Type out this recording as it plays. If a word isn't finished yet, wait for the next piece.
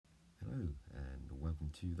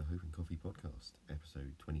welcome to the Hope and Coffee podcast,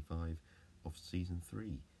 episode 25 of season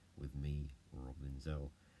 3 with me, Rob Linzell.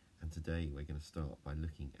 And today we're going to start by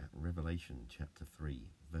looking at Revelation chapter 3,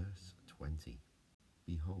 verse 20.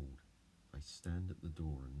 Behold, I stand at the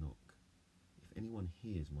door and knock. If anyone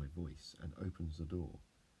hears my voice and opens the door,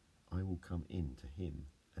 I will come in to him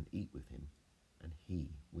and eat with him, and he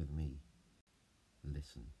with me.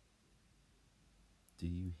 Listen. Do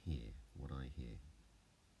you hear what I hear?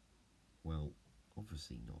 Well,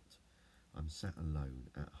 obviously not. I'm sat alone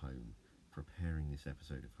at home preparing this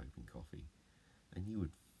episode of Hope and Coffee, and you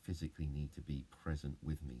would physically need to be present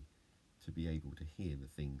with me to be able to hear the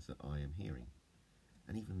things that I am hearing.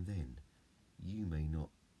 And even then, you may not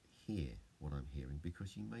hear what I'm hearing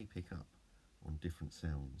because you may pick up on different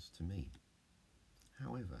sounds to me.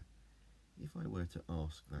 However, if I were to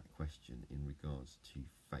ask that question in regards to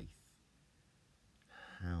faith,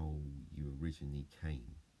 how you originally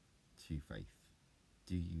came to faith,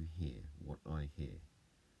 do you hear what I hear?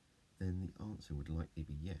 Then the answer would likely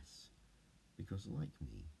be yes, because like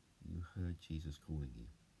me, you heard Jesus calling you.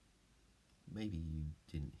 Maybe you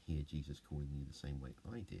didn't hear Jesus calling you the same way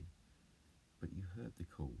I did, but you heard the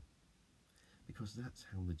call, because that's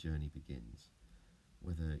how the journey begins.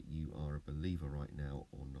 Whether you are a believer right now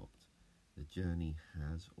or not, the journey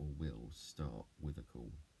has or will start with a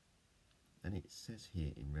call. And it says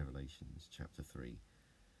here in Revelations chapter 3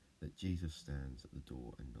 that Jesus stands at the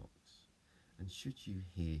door and knocks. And should you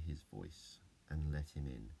hear his voice and let him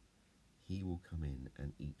in, he will come in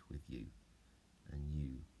and eat with you, and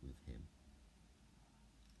you with him.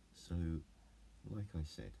 So, like I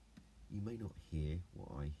said, you may not hear what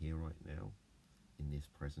I hear right now in this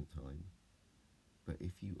present time, but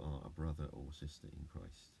if you are a brother or sister in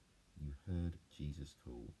Christ, you heard Jesus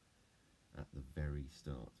call at the very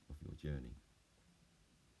start of your journey.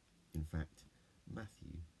 In fact,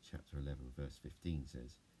 Matthew chapter 11 verse 15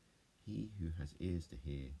 says, "He who has ears to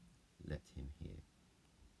hear, let him hear."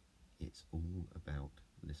 It's all about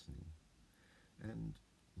listening. And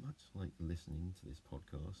much like listening to this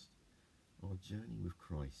podcast, our journey with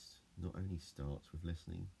Christ not only starts with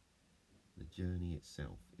listening, the journey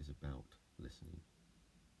itself is about listening.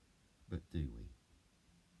 But do we?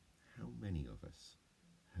 How many of us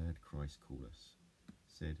heard Christ call us,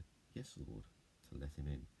 said, "Yes, Lord," to let him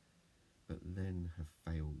in, but then have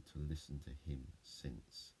failed to listen to him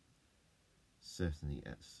since, certainly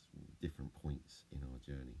at different points in our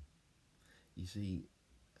journey? You see,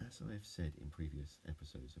 as I have said in previous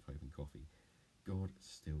episodes of Hope and Coffee, God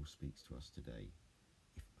still speaks to us today,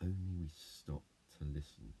 if only we stop to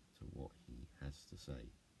listen to what he has to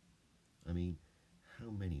say. I mean, how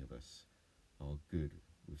many of us are good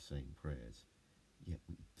with saying prayers, yet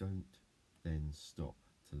we don't then stop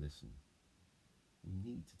to listen? We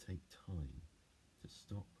need to take time to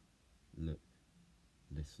stop, look,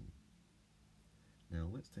 listen. Now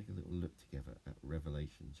let's take a little look together at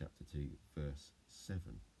Revelation chapter 2 verse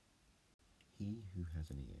 7. He who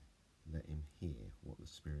has an ear, let him hear what the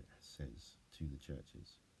Spirit says to the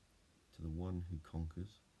churches. To the one who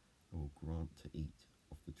conquers, I will grant to eat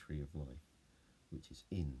of the tree of life, which is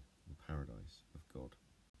in the paradise of God.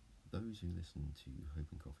 Those who listen to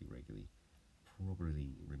Hope and Coffee regularly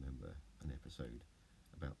probably remember an episode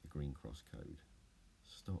about the Green Cross Code.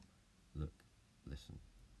 Stop, look, listen.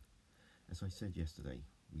 As I said yesterday,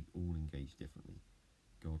 we all engage differently.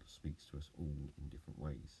 God speaks to us all in different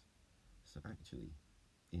ways. So actually,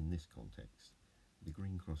 in this context, the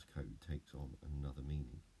Green Cross Code takes on another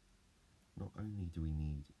meaning. Not only do we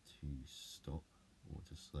need to stop or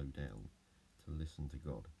to slow down to listen to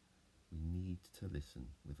God, we need to listen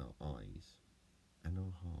with our eyes and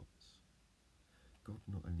our hearts. God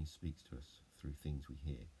not only speaks to us through things we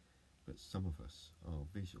hear, but some of us are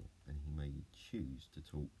visual, and he may choose to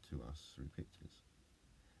talk to us through pictures.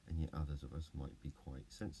 And yet others of us might be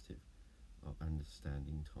quite sensitive, our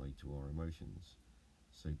understanding tied to our emotions,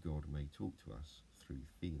 so God may talk to us through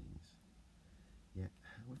feelings. Yet,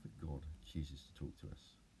 however God chooses to talk to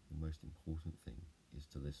us, the most important thing is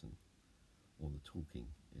to listen, or the talking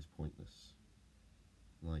is pointless.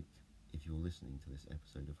 Like, if you're listening to this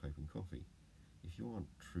episode of Hope and Coffee, if you aren't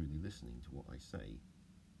truly listening to what I say,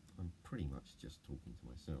 I'm pretty much just talking to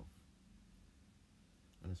myself.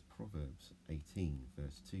 And as Proverbs 18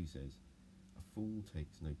 verse 2 says, "A fool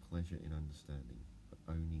takes no pleasure in understanding, but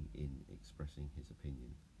only in expressing his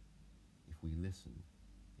opinion." If we listen,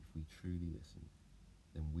 if we truly listen,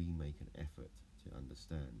 then we make an effort to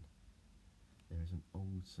understand. There is an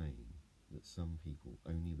old saying that some people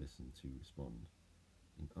only listen to respond.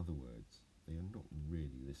 In other words, they are not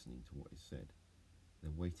really listening to what is said. They're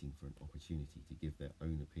waiting for an opportunity to give their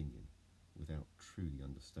own opinion without truly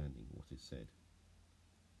understanding what is said.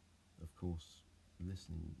 Of course,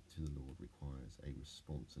 listening to the Lord requires a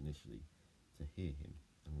response initially to hear him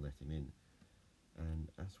and let him in. And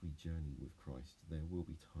as we journey with Christ, there will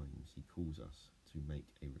be times he calls us to make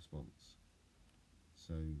a response.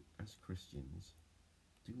 So, as Christians,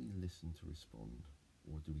 do we listen to respond,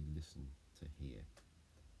 or do we listen to hear?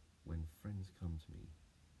 When friends come to me,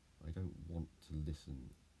 I don't want to listen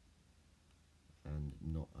and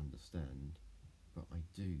not understand, but I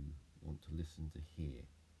do want to listen to hear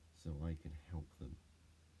so I can help them.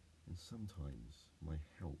 And sometimes my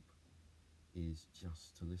help is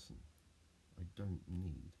just to listen. I don't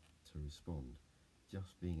need to respond.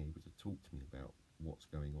 Just being able to talk to me about what's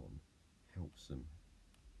going on helps them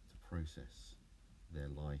to process their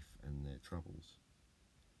life and their troubles.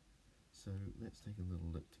 So let's take a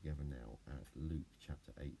little look together now at Luke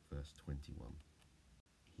chapter 8 verse 21.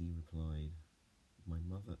 He replied, "My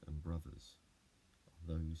mother and brothers are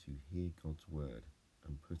those who hear God's word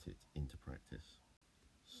and put it into practice."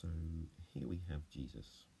 So here we have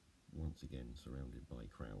Jesus, once again surrounded by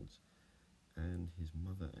crowds, and his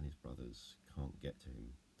mother and his brothers can't get to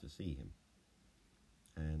him to see him.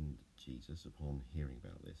 And Jesus, upon hearing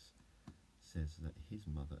about this, says that his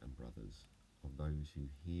mother and brothers are those who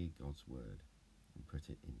hear God's word and put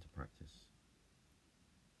it into practice.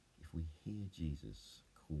 If we hear Jesus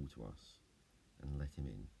call to us and let him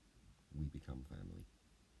in, we become family.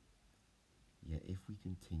 Yet if we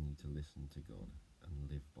continue to listen to God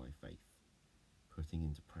and live by faith, putting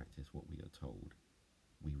into practice what we are told,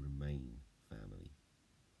 we remain family.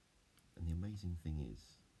 And the amazing thing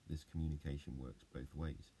is, this communication works both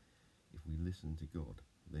ways. If we listen to God,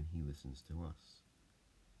 then he listens to us.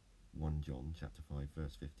 1 John chapter 5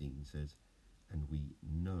 verse 15 says, "And we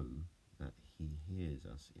know that he hears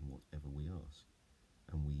us in whatever we ask,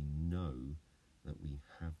 and we know that we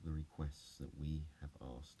have the requests that we have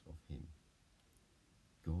asked of him."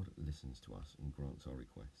 God listens to us and grants our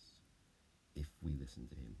requests if we listen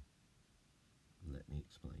to him. Let me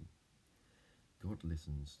explain. God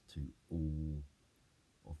listens to all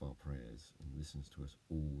of our prayers and listens to us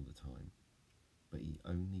all the time, but he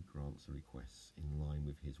only grants the requests in line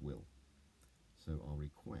with his will. So our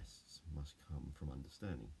requests must come from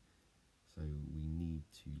understanding. So we need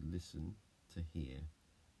to listen to hear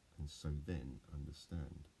and so then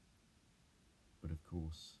understand. But of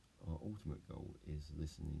course, our ultimate goal is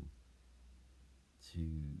listening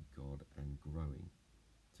to God and growing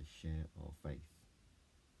to share our faith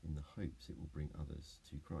in the hopes it will bring others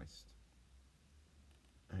to Christ.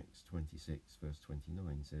 Acts 26 verse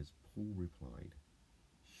 29 says, "Paul replied,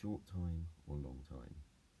 'Short time or long time,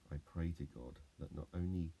 I pray to God that not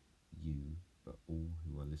only you but all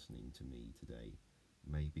who are listening to me today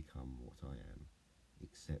may become what I am,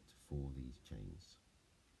 except for these chains.'"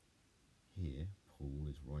 Here Paul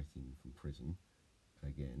is writing from prison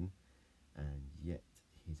again, and yet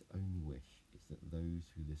his only wish is that those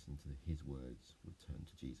who listen to his words would turn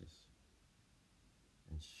to Jesus.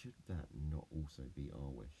 And should that not also be our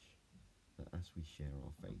wish, that as we share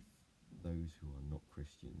our faith, those who are not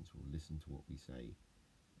Christians will listen to what we say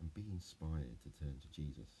and be inspired to turn to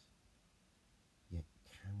Jesus? Yet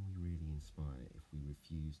can we really inspire if we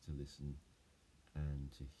refuse to listen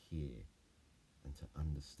and to hear and to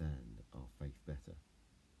understand our faith better?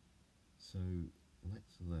 So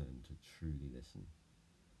let's learn to truly listen,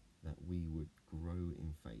 that we would grow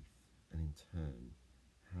in faith and in turn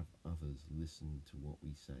have others listen to what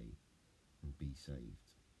we say and be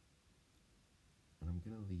saved. And I'm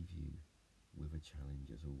going to leave you with a challenge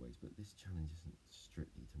as always, but this challenge isn't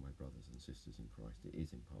strictly to my brothers and sisters in Christ, it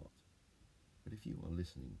is in part. But if you are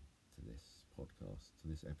listening to this podcast, to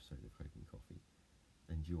this episode of Hope and Coffee,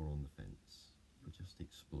 and you're on the fence, you're just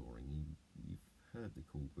exploring, you've heard the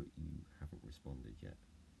call but you haven't responded yet,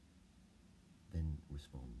 then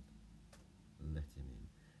respond. Let him in.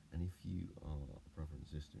 And if you are a brother and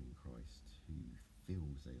sister in Christ who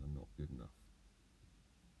feels they are not good enough,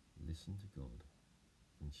 listen to God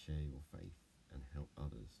and share your faith and help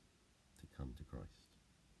others to come to Christ.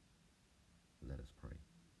 Let us pray.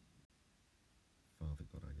 Father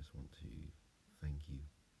God, I just want to thank you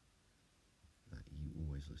that you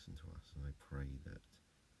always listen to us, and I pray that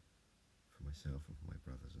for myself and for my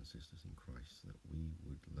brothers and sisters in Christ, that we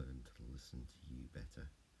would learn to listen to you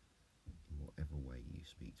better in whatever way you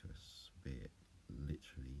speak to us, be it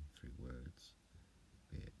literally through words,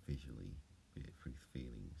 be it visually, be it through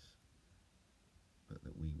feelings, but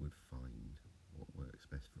that we would find what works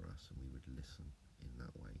best for us and we would listen in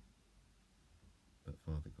that way. But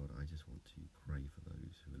Father God, I just want to pray for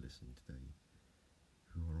those who are listening today,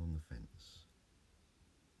 who are on the fence,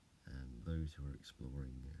 and those who are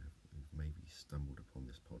exploring, who've maybe stumbled upon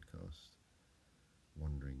this podcast,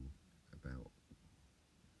 wondering about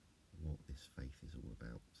what this faith is all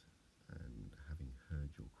about, and having heard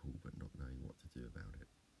your call but not knowing what to do about it.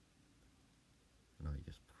 And I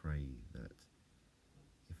just pray that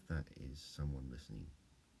if that is someone listening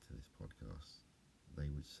to this podcast, they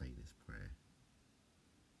would say this prayer.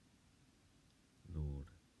 Lord,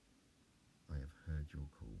 I have heard your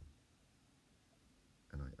call,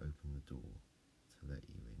 and I open the door to let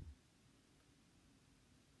you in.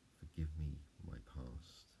 Forgive me my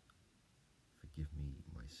past. Forgive me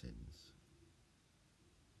my sins.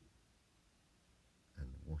 And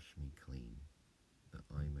wash me clean, that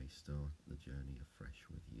I may start the journey afresh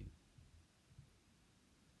with you.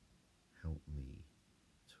 Help me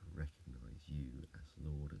to recognise you as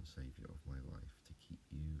Lord and Saviour of my life, to keep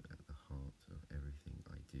you at the heart of everything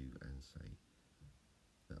I do and say,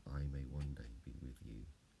 that I may one day be with you